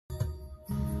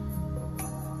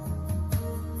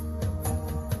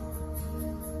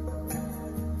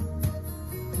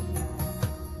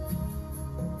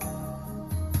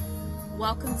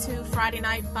Welcome to Friday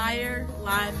Night Fire,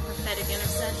 live prophetic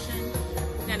intercession.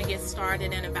 We're going to get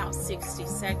started in about 60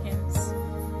 seconds.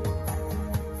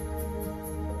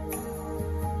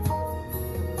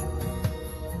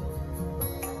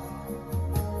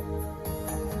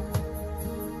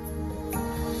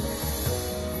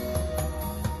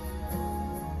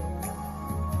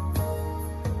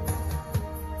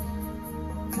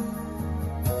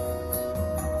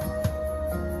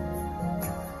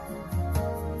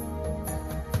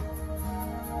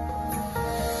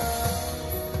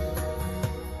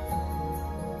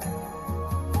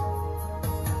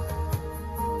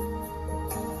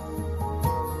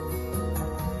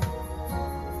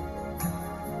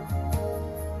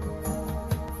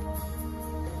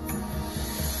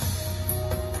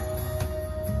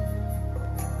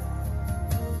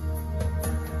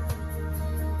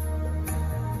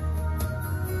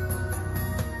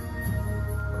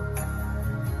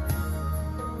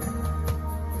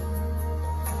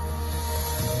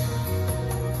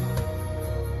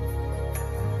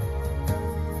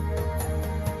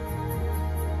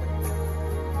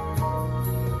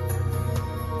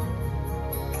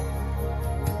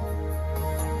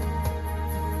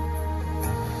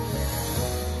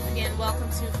 Welcome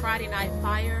to Friday Night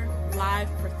Fire, live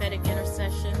prophetic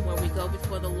intercession, where we go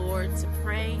before the Lord to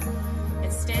pray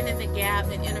and stand in the gap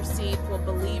and intercede for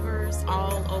believers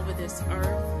all over this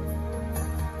earth.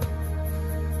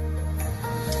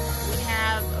 We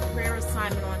have a prayer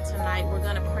assignment on tonight. We're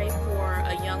going to pray for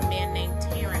a young man named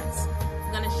Terrance.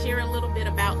 We're going to share a little bit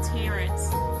about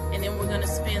Terrance, and then we're going to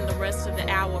spend the rest of the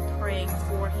hour praying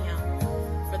for him.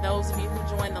 For those of you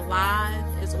who join the live,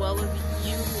 as well as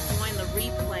you who join the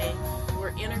replay,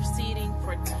 we're interceding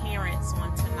for Terrance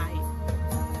on tonight.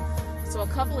 So a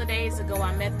couple of days ago,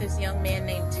 I met this young man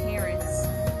named Terrance,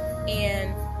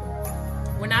 and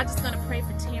we're not just going to pray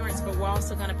for Terrance, but we're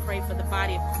also going to pray for the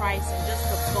body of Christ and just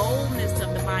the boldness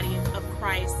of the body of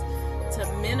Christ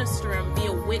to minister and be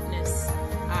a witness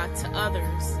to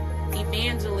others,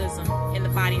 evangelism in the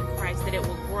body of Christ, that it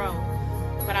will grow.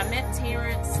 But I met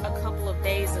Terrance a couple of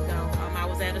days ago. I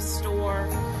was at a store,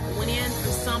 went in for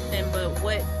something, but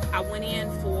what I went in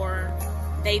for,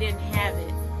 they didn't have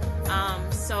it.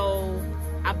 So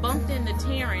I bumped into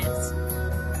Terrance,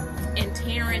 and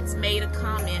Terrance made a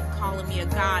comment calling me a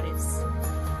goddess.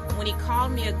 When he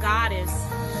called me a goddess,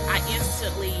 I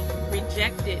instantly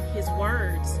rejected his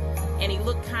words, and he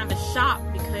looked kind of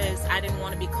shocked because I didn't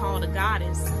want to be called a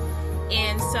goddess.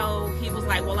 And so he was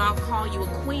like, well, I'll call you a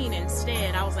queen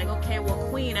instead. I was like, okay, well,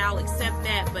 queen, I'll accept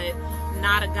that, but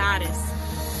not a goddess.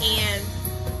 And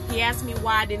he asked me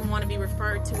why I didn't want to be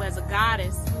referred to as a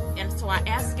goddess. And so I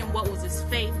asked him what was his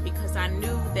faith, because I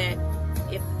knew that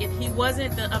if he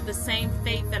wasn't of the same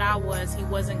faith that I was, he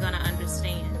wasn't going to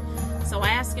understand. So I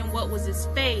asked him what was his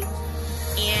faith,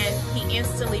 and he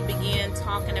instantly began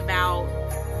talking about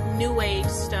New Age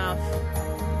stuff,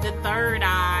 the third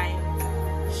eye,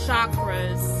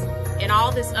 chakras, and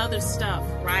all this other stuff,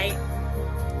 right?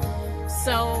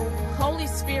 So Holy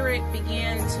Spirit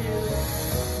began to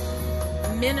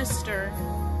minister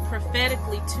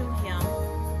prophetically to him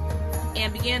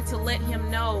and began to let him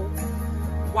know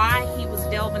why he was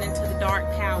delving into the dark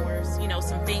powers,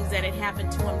 some things that had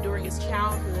happened to him during his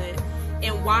childhood,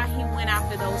 and why he went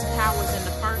after those powers in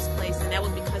the first place. And that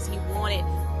was because he wanted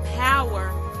power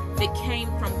that came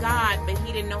from God, but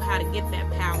he didn't know how to get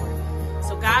that power.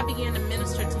 So God began to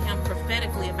minister to him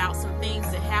prophetically about some things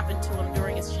that happened to him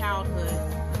during his childhood,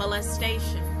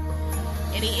 molestation.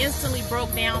 And he instantly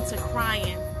broke down to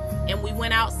crying. And we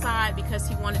went outside because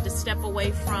he wanted to step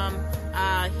away from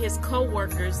his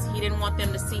co-workers. He didn't want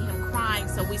them to see him crying.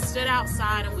 So we stood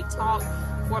outside and we talked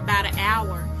for about an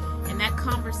hour. And that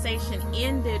conversation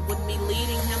ended with me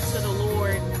leading him to the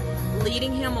Lord,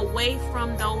 leading him away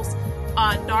from those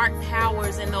dark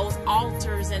powers and those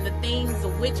altars and the things, the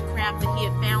witchcraft that he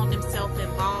had found himself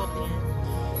involved in.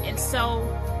 And so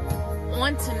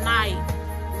on tonight,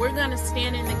 we're going to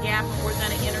stand in the gap and we're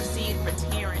going to intercede for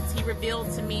Terrance. He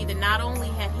revealed to me that not only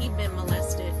had he been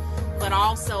molested, but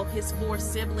also his 4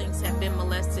 siblings had been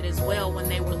molested as well when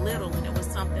they were little, and it was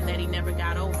something that he never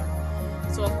got over.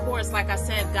 So of course, like I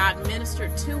said, God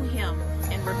ministered to him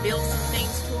and revealed some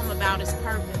things to him about his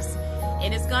purpose.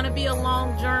 And it's going to be a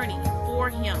long journey for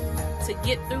him to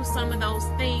get through some of those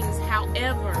things.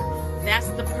 However, that's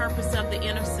the purpose of the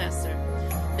intercessor.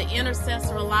 The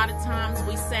intercessor, a lot of times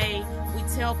we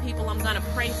tell people, I'm going to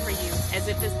pray for you, as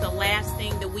if it's the last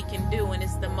thing that we can do and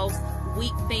it's the most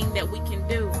weak thing that we can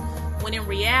do. When in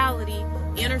reality,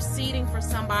 interceding for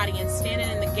somebody and standing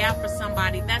in the gap for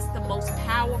somebody, that's the most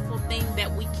powerful thing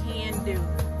that we can do.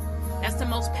 That's the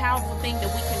most powerful thing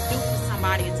that we can do for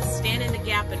somebody, is to stand in the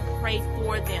gap and pray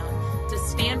for them, to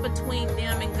stand between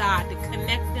them and God, to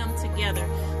connect them together,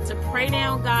 to pray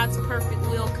down God's perfect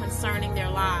will concerning their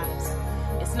lives.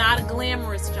 It's not a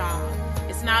glamorous job.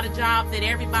 It's not a job that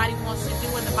everybody wants to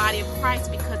do in the body of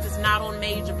Christ because it's not on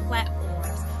major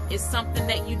platforms. It's something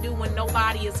that you do when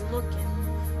nobody is looking.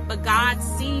 But God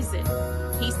sees it.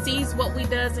 He sees what we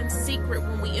does in secret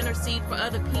when we intercede for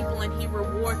other people, and He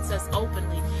rewards us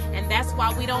openly. And that's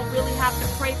why we don't really have to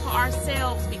pray for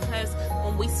ourselves, because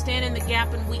when we stand in the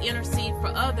gap and we intercede for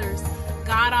others,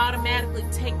 God automatically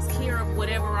takes care of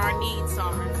whatever our needs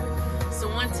are. So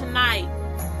on tonight,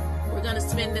 we're going to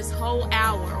spend this whole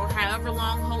hour, or however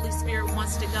long Holy Spirit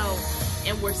wants to go,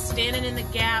 and we're standing in the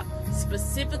gap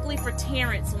specifically for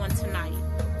Terrance on tonight.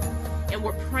 And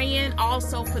we're praying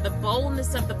also for the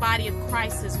boldness of the body of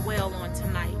Christ as well on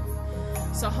tonight.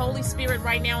 So Holy Spirit,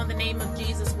 right now in the name of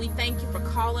Jesus, we thank you for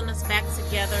calling us back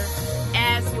together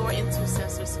as your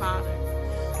intercessors, Father.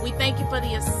 We thank you for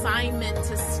the assignment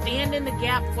to stand in the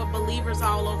gap for believers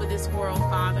all over this world,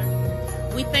 Father.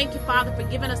 We thank you, Father, for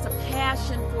giving us a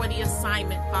passion for the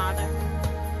assignment, Father.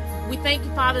 We thank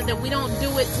you, Father, that we don't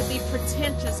do it to be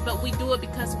pretentious, but we do it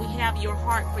because we have your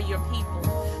heart for your people.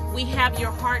 We have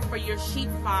your heart for your sheep,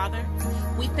 Father.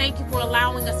 We thank you for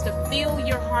allowing us to feel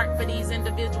your heart for these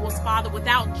individuals, Father,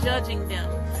 without judging them,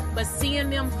 but seeing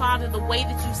them, Father, the way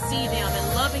that you see them,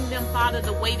 and loving them, Father,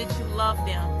 the way that you love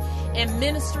them, and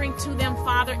ministering to them,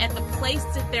 Father, at the place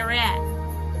that they're at.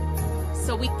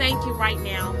 So we thank you right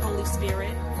now, Holy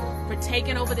Spirit, for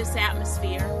taking over this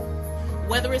atmosphere.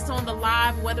 Whether it's on the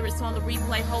live, whether it's on the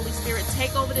replay, Holy Spirit,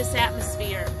 take over this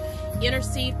atmosphere.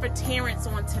 Intercede for Terrance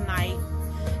on tonight.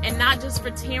 And not just for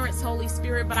Terrance, Holy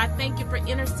Spirit, but I thank you for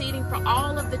interceding for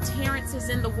all of the Terrances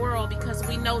in the world, because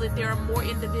we know that there are more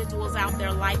individuals out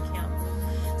there like him.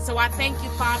 So I thank you,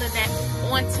 Father, that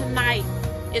on tonight,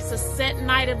 it's a set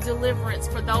night of deliverance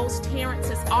for those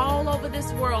Terrances all over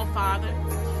this world, Father,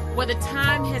 where the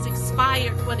time has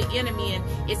expired for the enemy, and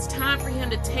it's time for him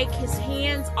to take his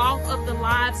hands off of the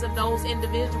lives of those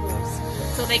individuals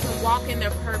so they can walk in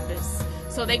their purpose,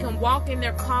 so they can walk in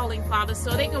their calling, Father,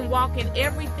 so they can walk in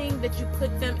everything that you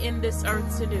put them in this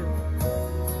earth to do.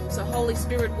 So Holy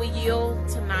Spirit, we yield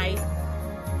tonight.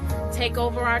 Take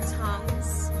over our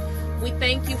tongues. We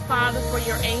thank you, Father, for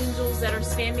your angels that are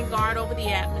standing guard over the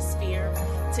atmosphere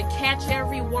to catch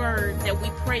every word that we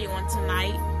pray on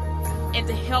tonight, and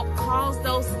to help cause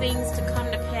those things to come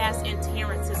to pass in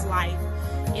Terrance's life.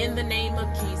 In the name of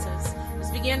Jesus.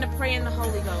 Let's begin to pray in the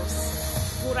Holy Ghost.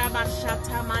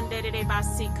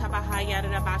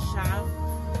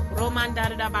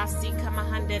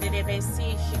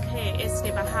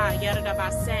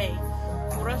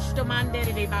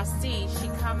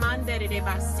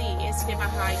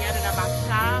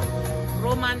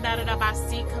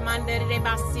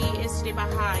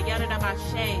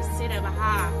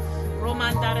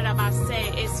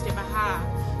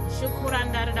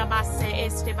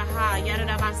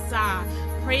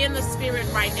 Pray in the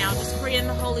Spirit right now. Just pray in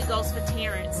the Holy Ghost for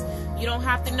Terrance. You don't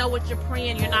have to know what you're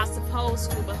praying. You're not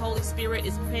supposed to. But Holy Spirit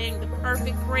is praying the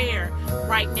perfect prayer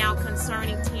right now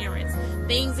concerning Terrance.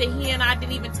 Things that he and I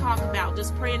didn't even talk about.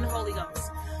 Just pray in the Holy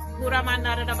Ghost.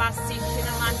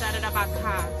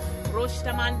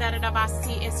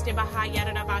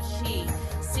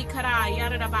 Sikara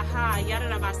Yaradabaha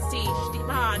Yaradabasi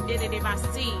Shtiban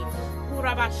Dedebasi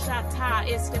Purabashata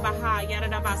Estebaha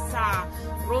Yaradabasa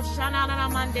Roshana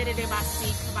Mandedebasi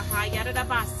Kabaha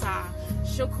Yaradabasa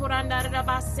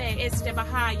Shokurandarabase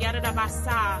Estebaha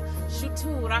Yaradabasa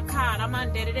Shuturaka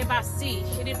Ramandedebasi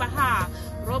Shiribaha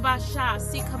Robasha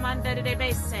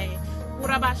Sikamandedebese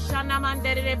Urabashana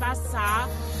mandere basa,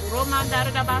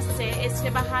 Romandara base,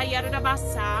 Estebaha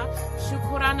Yaradabasa,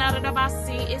 Shukurana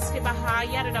Rabasi, Estebaha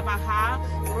Yaradabaha,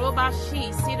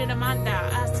 Robashi,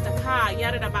 Sidamanda, Astaka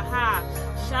Yaradabaha,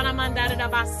 Shanamandara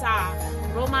basa,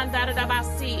 Romandara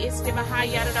basi, Estebaha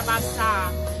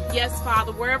Yaradabasa. Yes,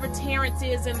 Father, wherever Terrance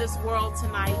is in this world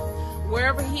tonight,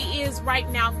 wherever he is right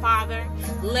now, Father,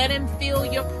 let him feel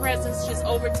your presence just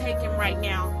overtake him right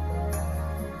now.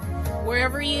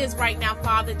 Wherever he is right now,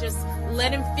 Father, just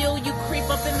let him feel you creep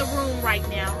up in the room right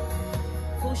now.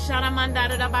 We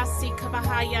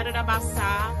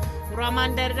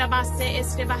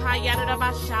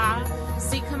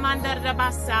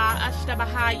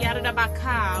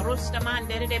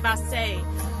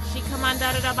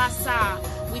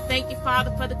thank you,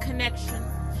 Father, for the connection.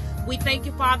 We thank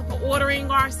you, Father, for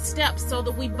ordering our steps so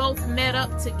that we both met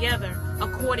up together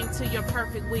according to your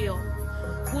perfect will.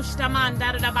 We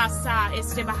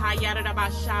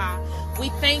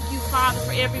thank you, Father,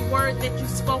 for every word that you've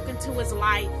spoken to his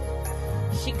life.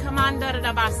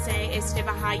 Shikamandarabase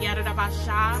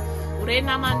estebahayarabasha.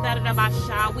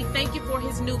 Renamandarabasha. We thank you for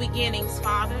his new beginnings,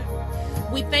 Father.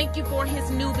 We thank you for his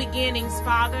new beginnings,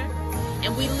 Father.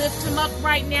 And we lift him up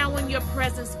right now in your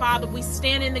presence, Father. We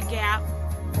stand in the gap.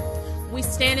 We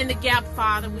stand in the gap,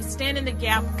 Father. We stand in the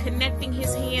gap, connecting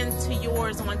his hand to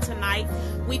yours on tonight.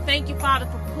 We thank you, Father,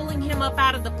 for pulling him up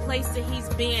out of the place that he's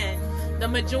been the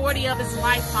majority of his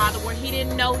life, Father, where he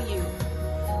didn't know you.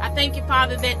 I thank you,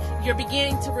 Father, that you're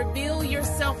beginning to reveal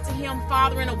yourself to him,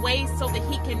 Father, in a way so that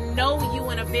he can know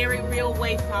you in a very real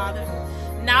way, Father.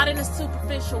 Not in a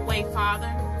superficial way,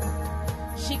 Father.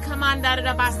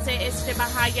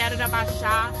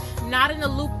 Not in a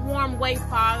lukewarm way,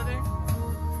 Father.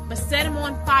 But set him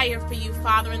on fire for you,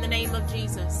 Father, in the name of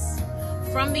Jesus.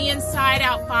 From the inside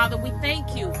out, Father, we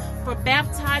thank you for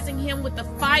baptizing him with the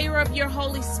fire of your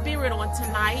Holy Spirit on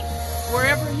tonight.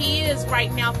 Wherever he is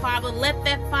right now, Father, let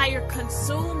that fire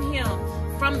consume him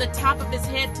from the top of his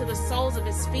head to the soles of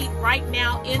his feet right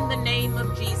now in the name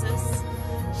of Jesus.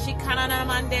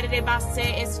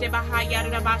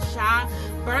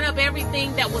 Burn up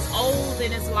everything that was old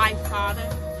in his life, Father.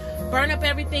 Burn up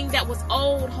everything that was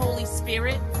old, Holy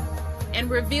Spirit, and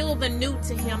reveal the new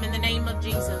to him in the name of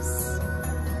Jesus.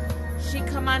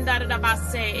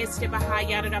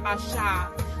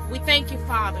 We thank you,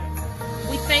 Father.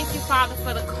 We thank you, Father,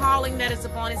 for the calling that is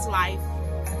upon his life.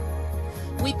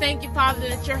 We thank you, Father,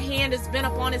 that your hand has been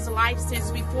upon his life since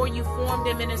before you formed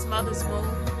him in his mother's womb.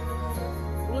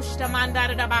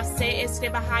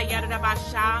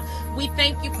 We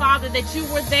thank you, Father, that you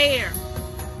were there.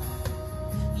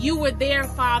 You were there,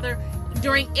 Father,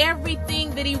 during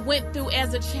everything that he went through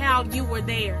as a child. You were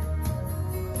there.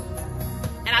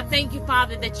 And I thank you,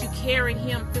 Father, that you carried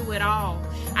him through it all.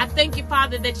 I thank you,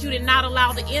 Father, that you did not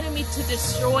allow the enemy to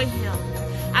destroy him.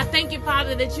 I thank you,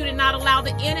 Father, that you did not allow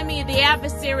the enemy, the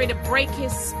adversary, to break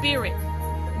his spirit,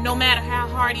 no matter how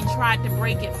hard he tried to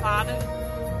break it, Father.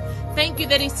 Thank you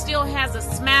that he still has a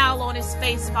smile on his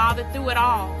face, Father, through it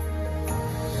all.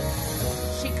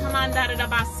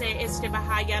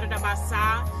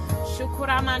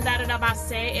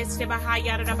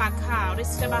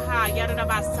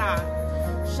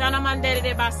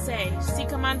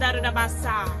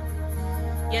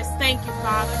 Yes, thank you,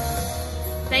 Father.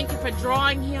 Thank you for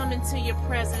drawing him into your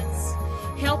presence.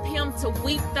 Help him to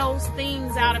weep those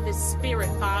things out of his spirit,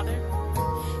 Father.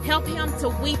 Help him to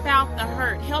weep out the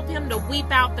hurt. Help him to weep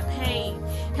out the pain.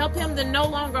 Help him to no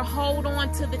longer hold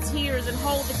on to the tears and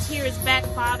hold the tears back,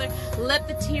 Father. Let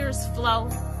the tears flow.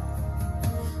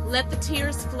 Let the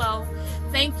tears flow.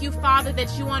 Thank you, Father,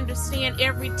 that you understand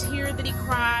every tear that he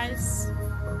cries.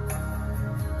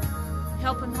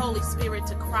 Help him, Holy Spirit,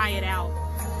 to cry it out.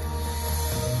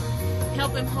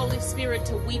 Help him, Holy Spirit,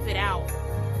 to weep it out.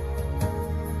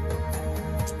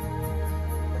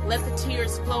 Let the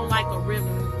tears flow like a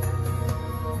river.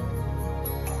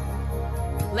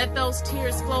 Let those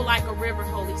tears flow like a river,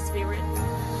 Holy Spirit.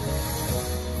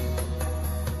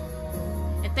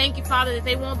 And thank you, Father, that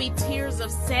they won't be tears of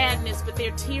sadness, but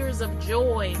they're tears of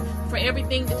joy for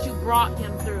everything that you brought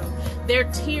him through.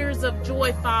 They're tears of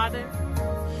joy, Father.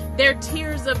 They're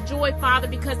tears of joy, Father,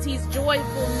 because he's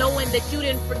joyful knowing that you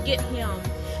didn't forget him.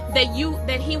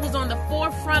 That he was on the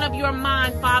forefront of your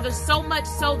mind, Father, so much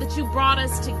so that you brought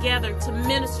us together to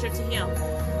minister to him.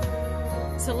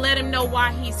 To let him know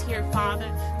why he's here, Father.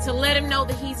 To let him know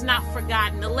that he's not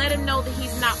forgotten. To let him know that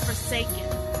he's not forsaken.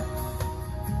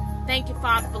 Thank you,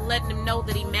 Father, for letting him know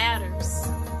that he matters.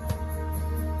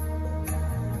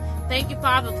 Thank you,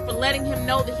 Father, for letting him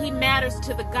know that he matters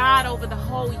to the God over the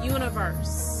whole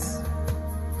universe.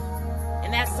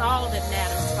 And that's all that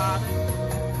matters, Father.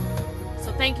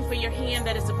 So thank you for your hand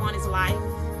that is upon his life.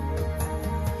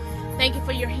 Thank you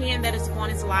for your hand that is upon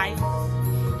his life.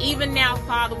 Even now,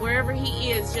 Father, wherever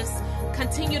he is, just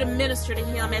continue to minister to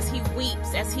him as he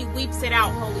weeps it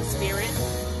out, Holy Spirit.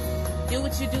 Do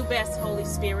what you do best, Holy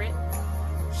Spirit.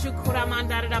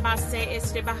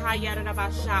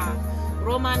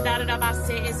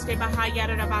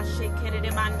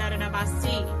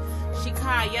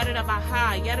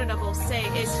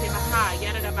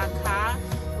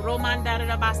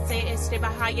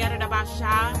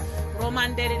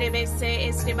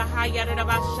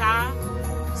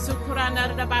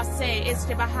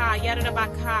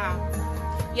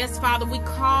 Yes, Father, we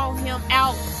call him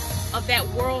out of that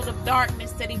world of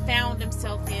darkness that he found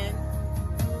himself in.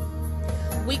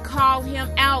 We call him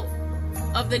out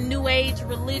of the New Age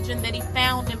religion that he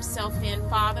found himself in,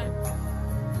 Father.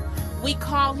 We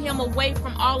call him away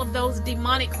from all of those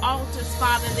demonic altars,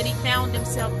 Father, that he found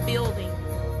himself building.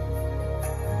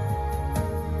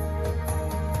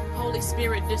 Holy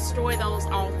Spirit, destroy those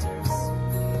altars.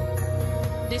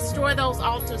 Destroy those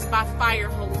altars by fire,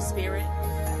 Holy Spirit.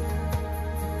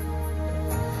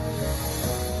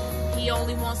 He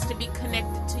only wants to be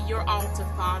connected to your altar,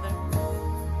 Father.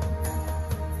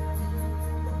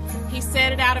 He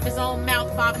said it out of his own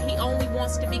mouth, Father. He only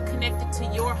wants to be connected to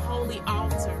your holy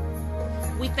altar.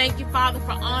 We thank you, Father,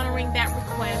 for honoring that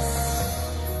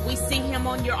request. We see him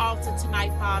on your altar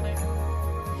tonight, Father.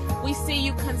 We see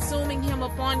you consuming him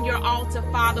upon your altar,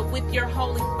 Father, with your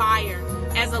holy fire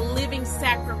as a living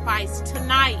sacrifice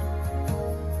tonight.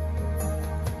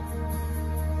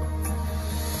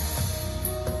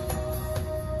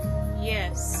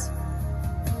 Yes.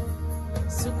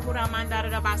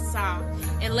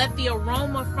 And let the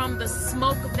aroma from the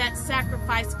smoke of that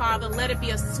sacrifice, Father, let it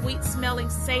be a sweet-smelling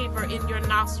savor in your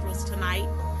nostrils tonight.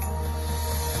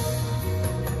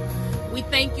 We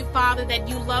thank you, Father, that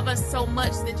you love us so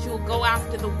much that you'll go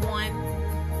after the one.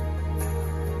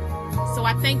 So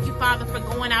I thank you, Father, for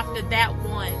going after that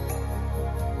one.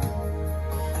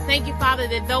 Thank you, Father,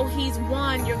 that though he's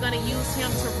one, you're going to use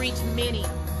him to reach many.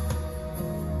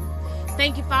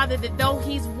 Thank you, Father, that though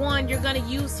he's one, you're going to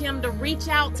use him to reach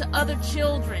out to other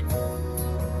children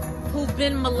who've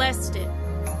been molested.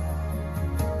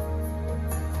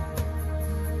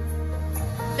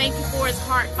 Thank you for his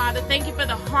heart, Father. Thank you for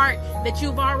the heart that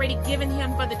you've already given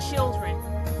him for the children.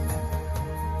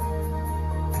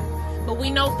 But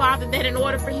we know, Father, that in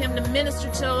order for him to minister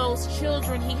to those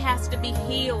children, he has to be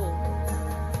healed,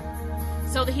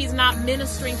 so that he's not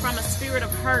ministering from a spirit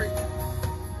of hurt.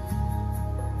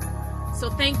 So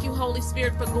thank you, Holy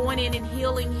Spirit, for going in and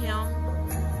healing him.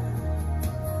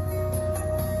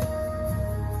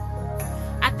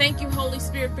 I thank you, Holy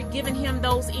Spirit, for giving him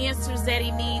those answers that he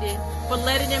needed, for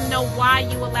letting him know why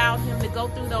you allowed him to go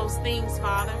through those things,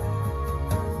 Father.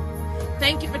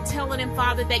 Thank you for telling him,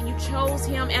 Father, that you chose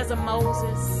him as a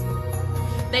Moses,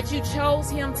 that you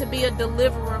chose him to be a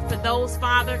deliverer for those,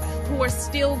 Father, who are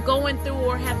still going through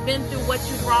or have been through what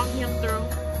you brought him through.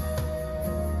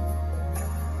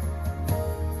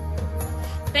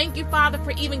 Thank you, Father,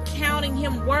 for even counting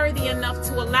him worthy enough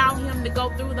to allow him to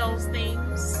go through those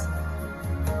things,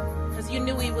 because you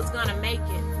knew he was going to make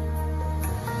it.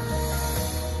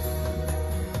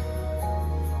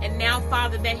 And now,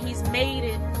 Father, that he's made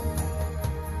it,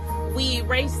 we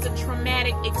erase the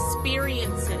traumatic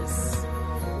experiences.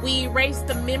 We erase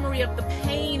the memory of the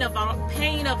pain of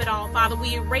it all, Father.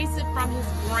 We erase it from his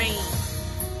brain.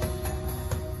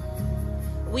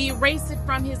 We erase it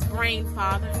from his brain,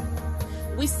 Father.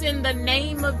 We send the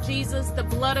name of Jesus, the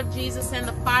blood of Jesus, and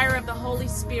the fire of the Holy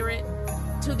Spirit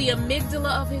to the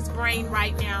amygdala of his brain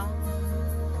right now.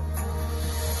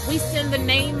 We send the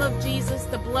name of Jesus,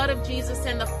 the blood of Jesus,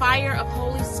 and the fire of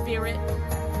Holy Spirit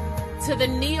to the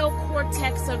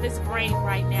neocortex of his brain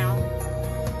right now.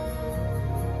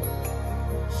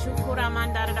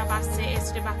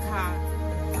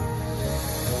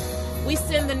 We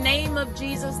send the name of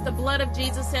Jesus, the blood of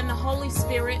Jesus, and the Holy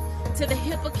Spirit to the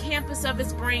hippocampus of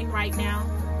his brain right now.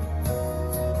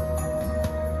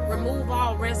 Remove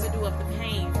all residue of the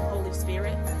pain, Holy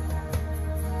Spirit.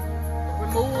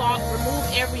 Remove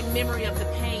every memory of the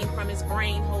pain from his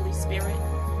brain, Holy Spirit.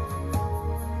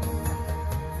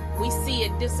 We see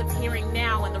it disappearing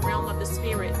now in the realm of the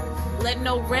Spirit. Let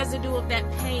no residue of that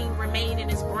pain remain in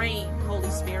his brain, Holy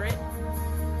Spirit.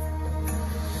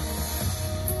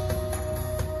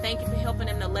 Thank you for helping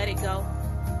him to let it go.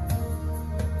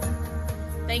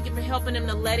 Thank you for helping him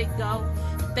to let it go.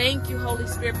 Thank you, Holy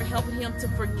Spirit, for helping him to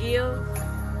forgive.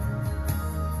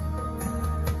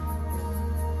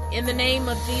 In the name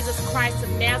of Jesus Christ of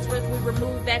Nazareth, we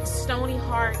remove that stony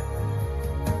heart.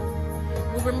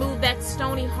 We remove that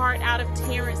stony heart out of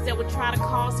Terrance that would try to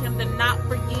cause him to not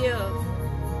forgive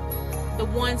the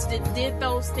ones that did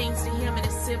those things to him and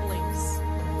his siblings.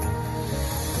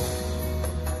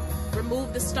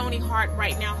 Remove the stony heart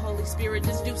right now, Holy Spirit.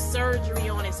 Just do surgery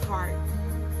on his heart.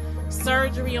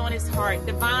 Surgery on his heart.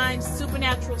 Divine,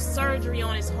 supernatural surgery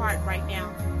on his heart right now.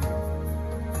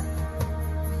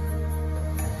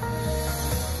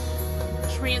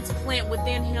 Transplant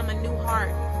within him a new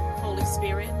heart, Holy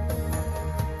Spirit.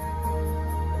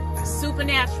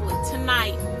 Supernaturally,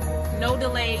 tonight. No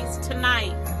delays,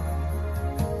 tonight.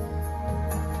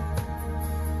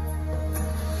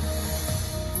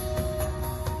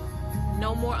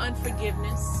 No more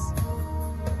unforgiveness.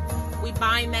 We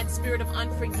bind that spirit of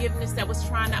unforgiveness that was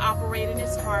trying to operate in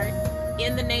his heart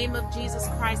in the name of Jesus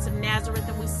Christ of Nazareth,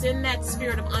 and we send that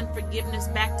spirit of unforgiveness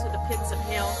back to the pits of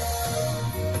hell,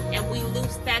 and we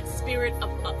loose that spirit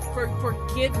of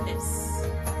forgiveness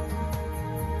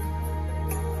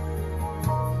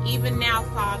even now,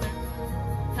 Father.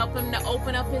 Help him to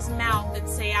open up his mouth and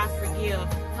say, I forgive.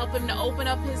 Help him to open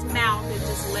up his mouth and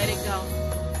just let it go.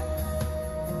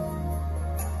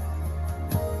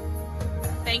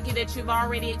 Thank you that you've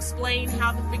already explained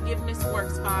how the forgiveness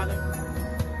works, Father.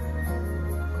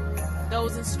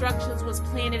 Those instructions was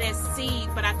planted as seed,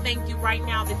 but I thank you right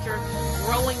now that you're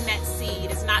growing that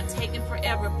seed. It's not taking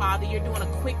forever, Father. You're doing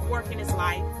a quick work in his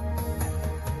life.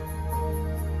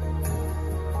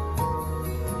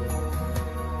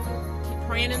 Keep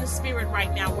praying in the Spirit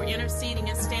right now. We're interceding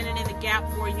and standing in the gap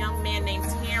for a young man named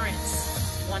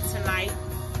Terrance on tonight.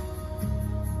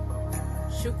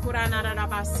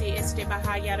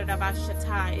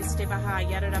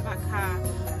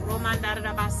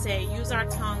 Use our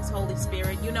tongues, Holy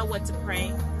Spirit. You know what to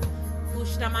pray.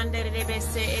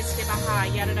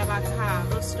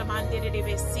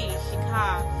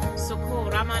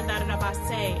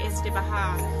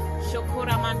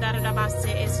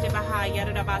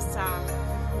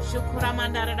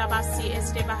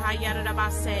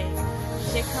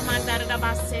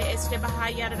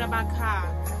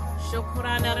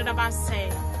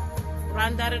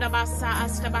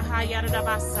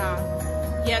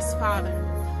 Yes, Father.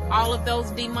 All of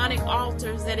those demonic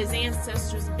altars that his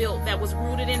ancestors built that was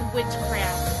rooted in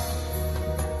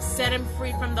witchcraft. Set him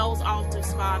free from those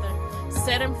altars, Father.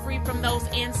 Set him free from those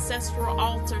ancestral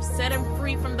altars. Set him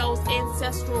free from those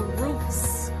ancestral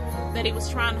roots that he was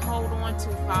trying to hold on to,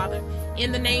 Father.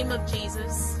 In the name of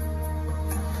Jesus.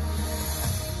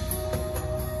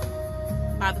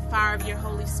 By the fire of your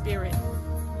Holy Spirit.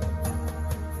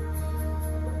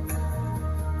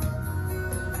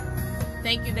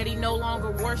 Thank you that he no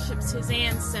longer worships his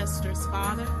ancestors,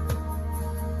 Father,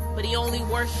 but he only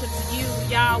worships you,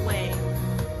 Yahweh.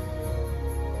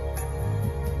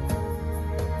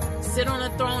 Sit on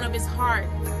the throne of his heart,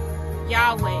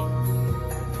 Yahweh.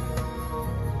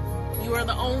 You are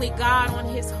the only God on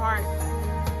his heart.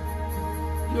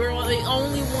 You are the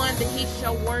only one that he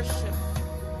shall worship.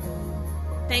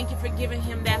 Thank you for giving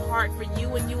him that heart for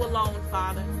you and you alone,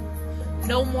 Father.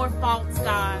 No more false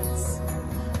gods.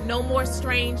 No more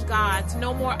strange gods.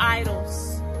 No more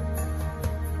idols.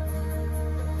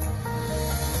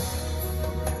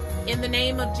 In the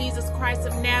name of Jesus Christ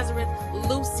of Nazareth,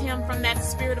 loose him from that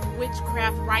spirit of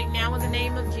witchcraft right now in the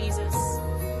name of Jesus.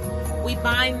 We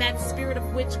bind that spirit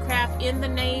of witchcraft in the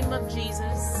name of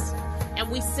Jesus,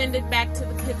 and we send it back to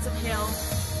the pits of hell.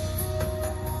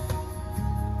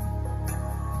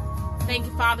 Thank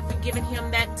you, Father, for giving him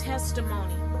that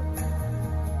testimony.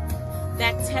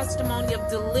 That testimony of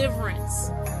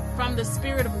deliverance from the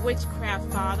spirit of witchcraft,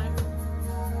 Father.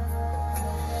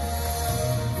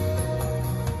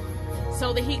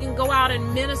 So that he can go out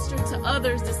and minister to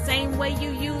others the same way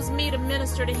you use me to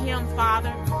minister to him,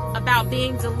 Father, about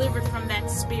being delivered from that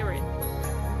spirit.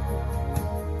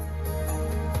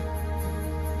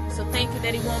 So thank you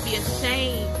that he won't be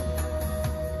ashamed,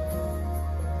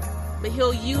 but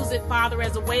he'll use it, Father,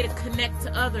 as a way to connect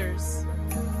to others.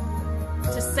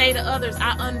 To say to others,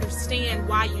 I understand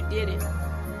why you did it.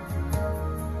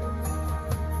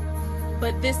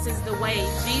 But this is the way.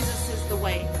 Jesus is the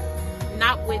way,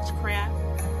 not witchcraft.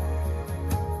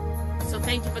 So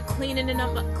thank you for cleaning him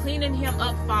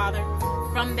up, Father,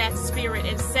 from that spirit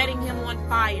and setting him on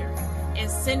fire and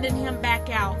sending him back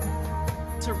out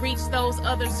to reach those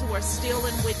others who are still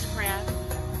in witchcraft,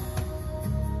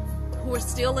 who are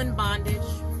still in bondage,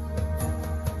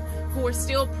 who are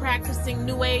still practicing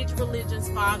New Age religions,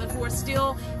 Father, who are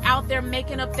still out there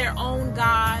making up their own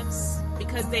gods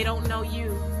because they don't know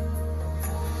you.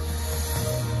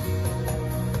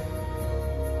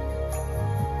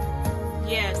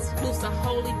 Yes, loose a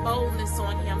holy boldness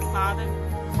on him, Father.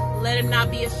 Let him not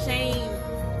be ashamed.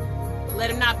 Let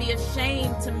him not be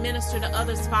ashamed to minister to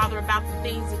others, Father, about the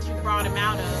things that you brought him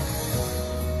out of.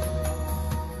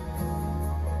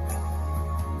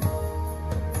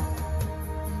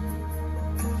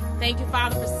 Thank you,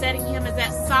 Father, for setting him as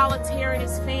that solitaire in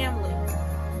his family.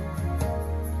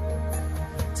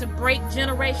 To break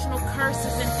generational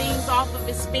curses and things off of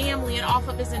his family and off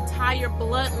of his entire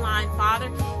bloodline,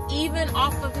 Father. Even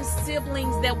off of his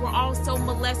siblings that were also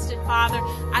molested, Father.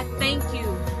 I thank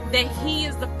you that he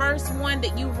is the first one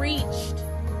that you reached.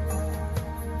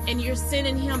 And you're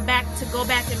sending him back to go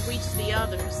back and reach the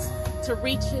others. To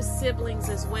reach his siblings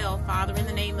as well, Father, in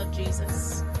the name of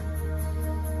Jesus.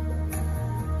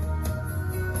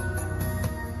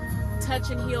 Touch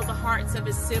and heal the hearts of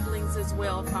his siblings as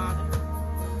well, Father.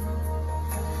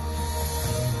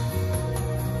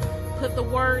 Put the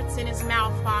words in his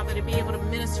mouth, Father, to be able to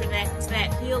minister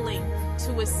that healing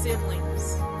to his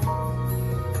siblings.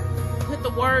 Put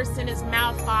put the words in his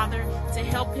mouth, Father, to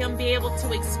help him be able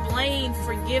to explain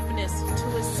forgiveness to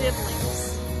his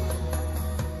siblings.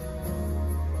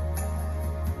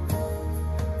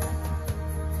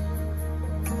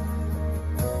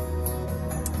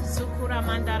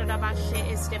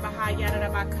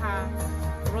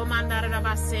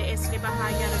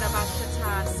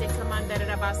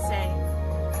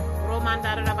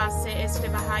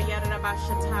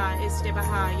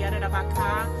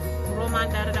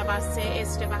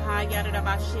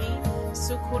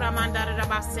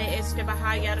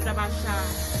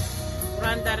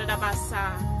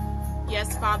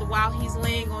 Yes, Father, while he's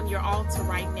laying on your altar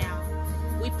right now,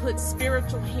 we put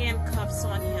spiritual handcuffs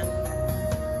on him.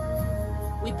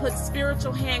 We put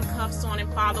spiritual handcuffs on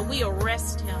him, Father. We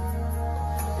arrest him.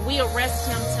 We arrest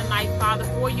him tonight, Father,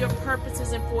 for your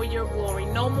purposes and for your glory.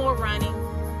 No more running.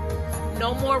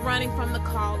 No more running from the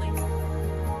calling.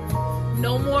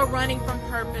 No more running from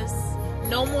purpose.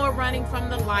 No more running from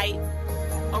the light.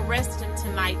 Arrest him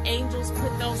tonight. Angels,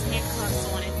 put those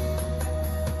handcuffs on him.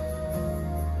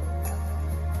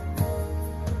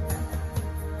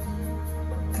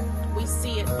 We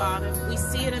see it, Father. We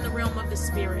see it in the realm of the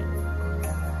Spirit.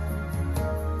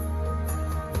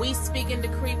 We speak and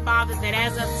decree, Father, that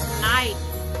as of tonight,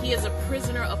 he is a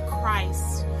prisoner of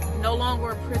Christ, no longer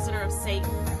a prisoner of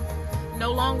Satan,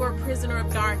 no longer a prisoner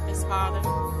of darkness, Father.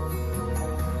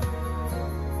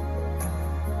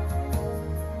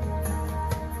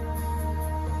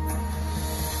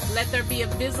 Let there be a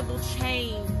visible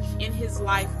change in his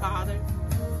life, Father,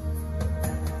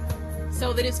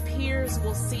 so that his peers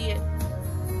will see it.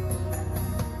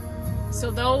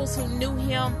 So those who knew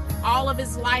him all of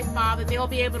his life, Father, they'll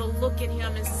be able to look at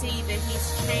him and see that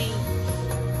he's changed.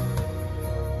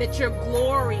 That your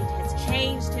glory has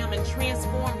changed him and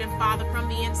transformed him, Father, from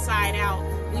the inside out.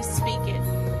 We speak it.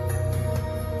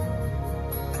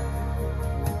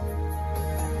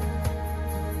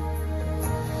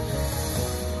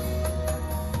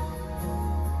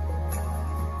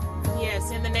 Yes,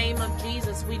 in the name of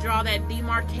Jesus, we draw that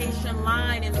demarcation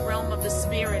line in the realm of the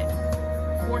Spirit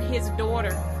for his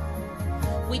daughter.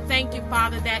 We thank you,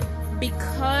 Father, that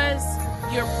because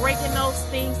you're breaking those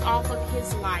things off of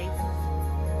his life,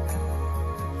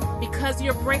 because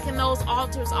you're breaking those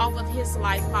altars off of his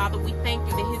life, Father, we thank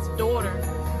you that his daughter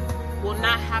will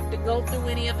not have to go through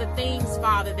any of the things,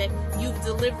 Father, that you've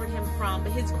delivered him from,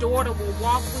 but his daughter will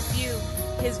walk with you.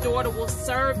 His daughter will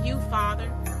serve you,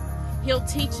 Father. He'll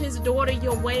teach his daughter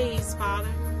your ways, Father.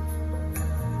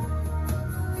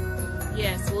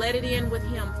 Yes, let it end with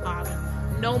him, Father.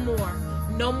 No more.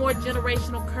 No more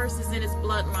generational curses in his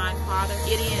bloodline, Father.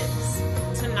 It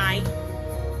ends tonight.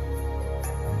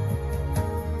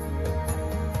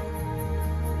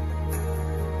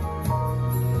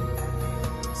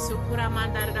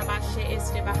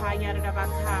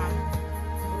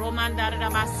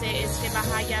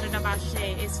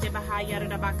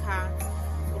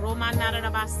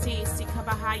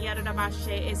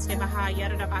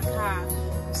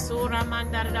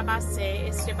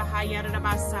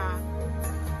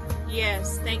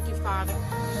 Yes, thank you, Father.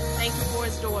 Thank you for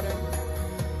his daughter.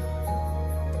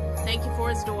 Thank you for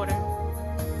his daughter.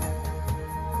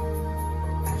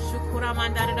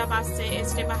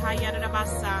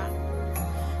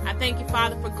 I thank you,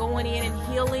 Father, for going in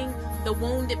and healing the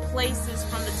wounded places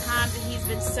from the times that he's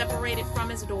been separated from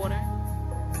his daughter.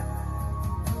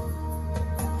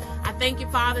 I thank you,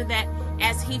 Father, that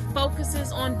as he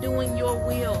focuses on doing your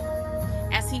will,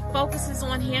 as he focuses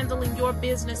on handling your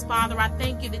business, Father, I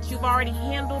thank you that you've already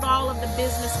handled all of the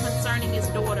business concerning his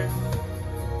daughter.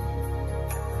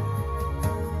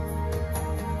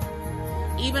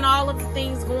 Even all of the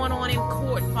things going on in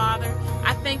court, Father,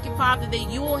 I thank you, Father, that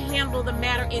you will handle the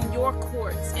matter in your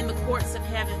courts, in the courts of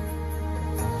heaven.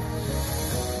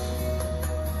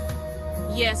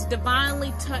 Yes,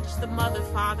 divinely touch the mother,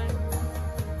 Father.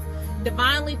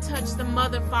 Divinely touch the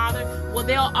mother, Father. Well,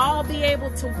 they'll all be able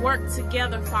to work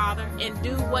together, Father, and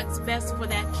do what's best for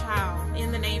that child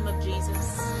in the name of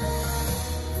Jesus.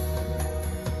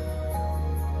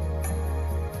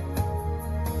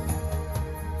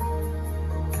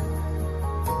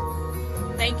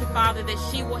 Thank you, Father, that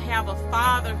she will have a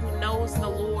father who knows the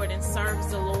Lord and serves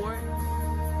the Lord.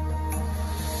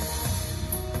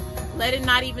 Let it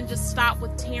not even just stop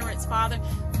with Terrance, Father.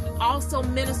 Also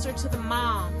minister to the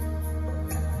mom.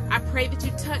 I pray that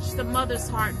you touch the mother's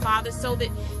heart, Father, so that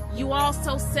you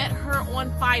also set her on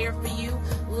fire for you.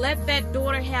 Let that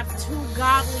daughter have two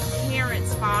godly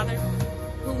parents, Father,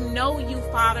 who know you,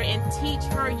 Father, and teach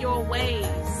her your ways.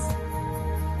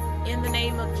 In the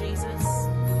name of Jesus,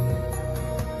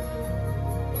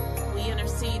 we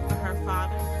intercede for her,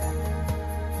 Father.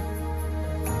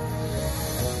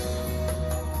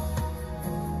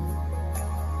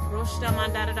 Oroshta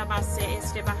mandarabase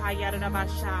este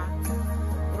bahayarabasha.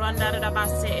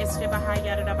 Randarabase este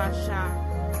bahayarabasha.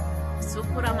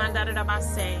 Sukura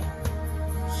mandarabase.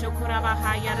 Shukura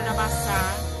bahayarabasa.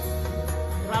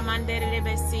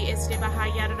 Ramanderebesi este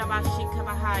bahayarabashika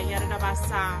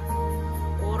bahayarabasa.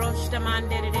 Oroshta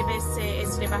manderebese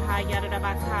este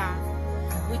bahayarabaka.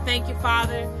 We thank you,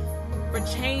 Father, for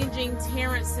changing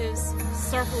Terrance's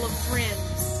circle of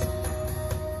friends.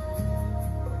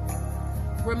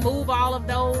 Remove all of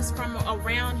those from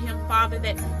around him, Father,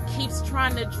 that keeps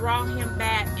trying to draw him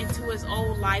back into his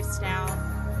old lifestyle.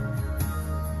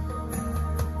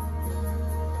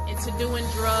 Into doing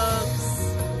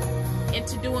drugs,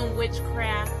 into doing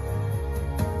witchcraft,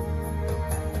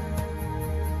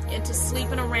 into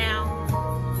sleeping around.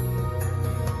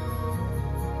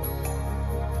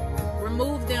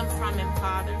 Remove them from him,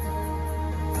 Father.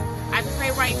 I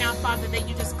pray right now, Father, that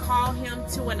you just call him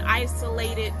to an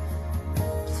isolated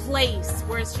place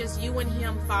where it's just you and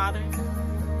him, Father.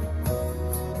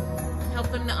 Help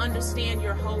him to understand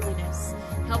your holiness.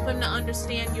 Help him to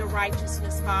understand your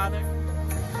righteousness, Father.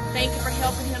 Thank you for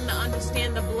helping him to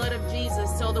understand the blood of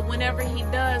Jesus so that whenever he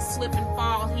does slip and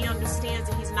fall, he understands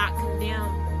that he's not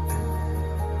condemned.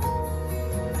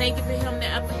 Thank you for him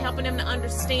helping him to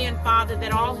understand, Father,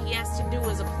 that all he has to do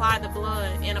is apply the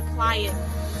blood and apply it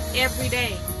every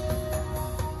day.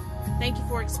 Thank you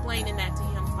for explaining that to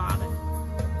him, Father.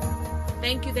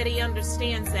 Thank you that he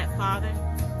understands that, Father.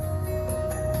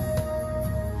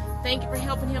 Thank you for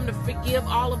helping him to forgive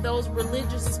all of those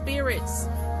religious spirits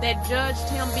that judged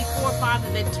him before, Father,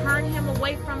 that turned him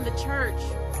away from the church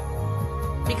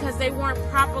because they weren't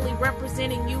properly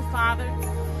representing you, Father.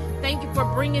 Thank you for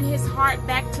bringing his heart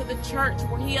back to the church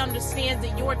where he understands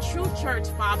that your true church,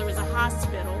 Father, is a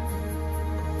hospital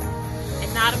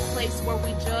and not a place where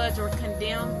we judge or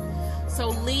condemn. So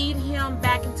lead him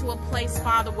back into a place,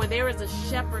 Father, where there is a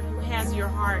shepherd who has your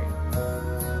heart.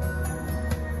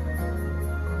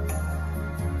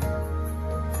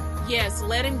 Yes,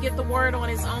 let him get the word on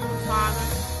his own,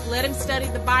 Father. Let him study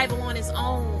the Bible on his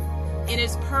own in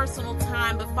his personal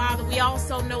time. But Father, we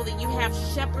also know that you have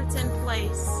shepherds in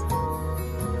place.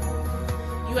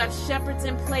 You have shepherds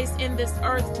in place in this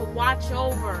earth to watch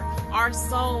over our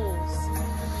souls,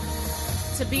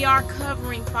 to be our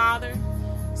covering, Father.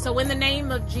 So in the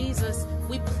name of Jesus,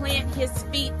 we plant his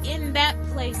feet in that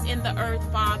place in the earth,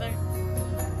 Father,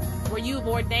 where you've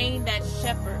ordained that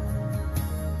shepherd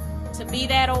to be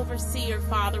that overseer,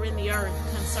 Father, in the earth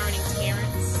concerning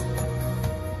Terrance.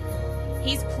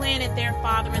 He's planted there,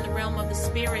 Father, in the realm of the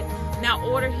Spirit. Now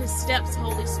order his steps,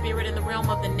 Holy Spirit, in the realm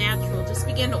of the natural. Just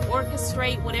begin to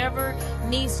orchestrate whatever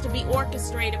needs to be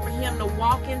orchestrated for him to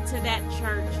walk into that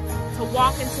church, to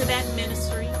walk into that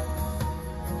ministry.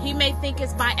 He may think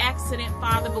it's by accident,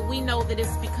 Father, but we know that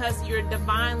it's because you're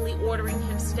divinely ordering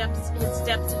his steps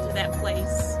into that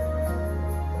place.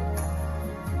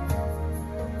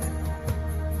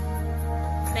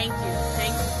 Thank you,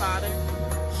 Father.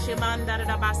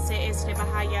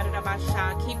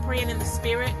 Keep praying in the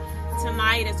Spirit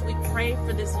tonight as we pray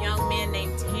for this young man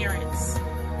named Terrance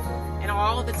and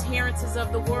all the Terrances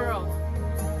of the world.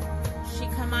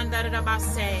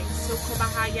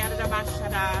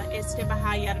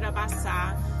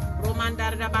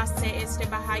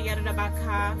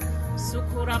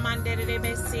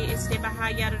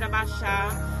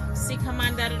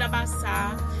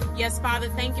 Yes, Father,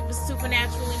 thank you for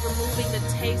supernaturally removing the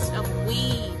taste of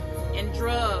weed and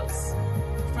drugs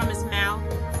from his mouth.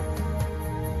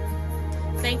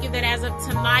 Thank you that as of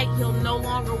tonight, he'll no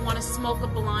longer want to smoke a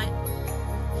blunt.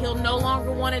 He'll no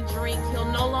longer want to drink.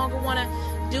 He'll no longer want to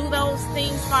do those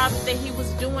things, Father, that he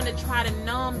was doing to try to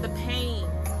numb the pain.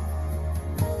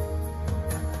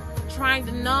 Trying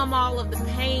to numb all of the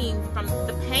pain from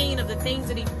the pain of the things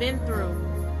that he's been through.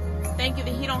 Thank you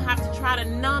that he don't have to try to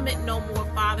numb it no more,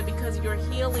 Father, because you're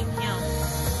healing him.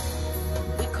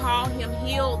 We call him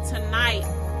healed tonight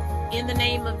in the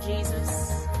name of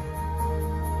Jesus.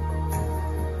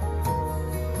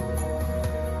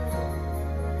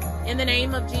 In the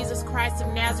name of Jesus Christ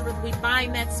of Nazareth, we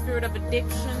bind that spirit of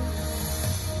addiction.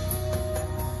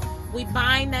 We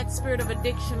bind that spirit of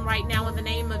addiction right now in the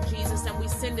name of Jesus, and we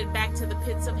send it back to the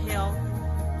pits of hell.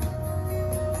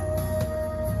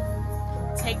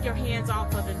 Take your hands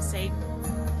off of him, Satan.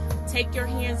 Take your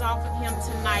hands off of him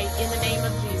tonight in the name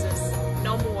of Jesus.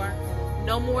 No more.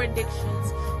 No more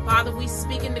addictions. Father, we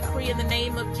speak and decree in the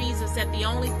name of Jesus that the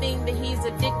only thing that he's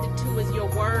addicted to is your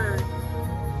word.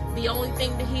 The only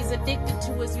thing that he's addicted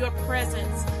to is your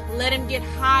presence. Let him get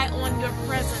high on your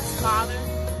presence, Father.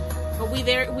 But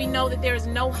we know that there is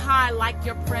no high like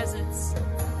your presence.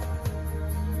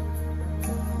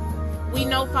 We We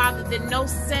know, Father, that no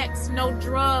sex, no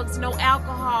drugs, no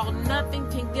alcohol, nothing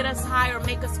can get us high or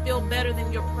make us feel better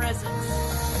than your presence.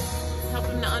 Help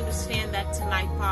them to understand that tonight, Father.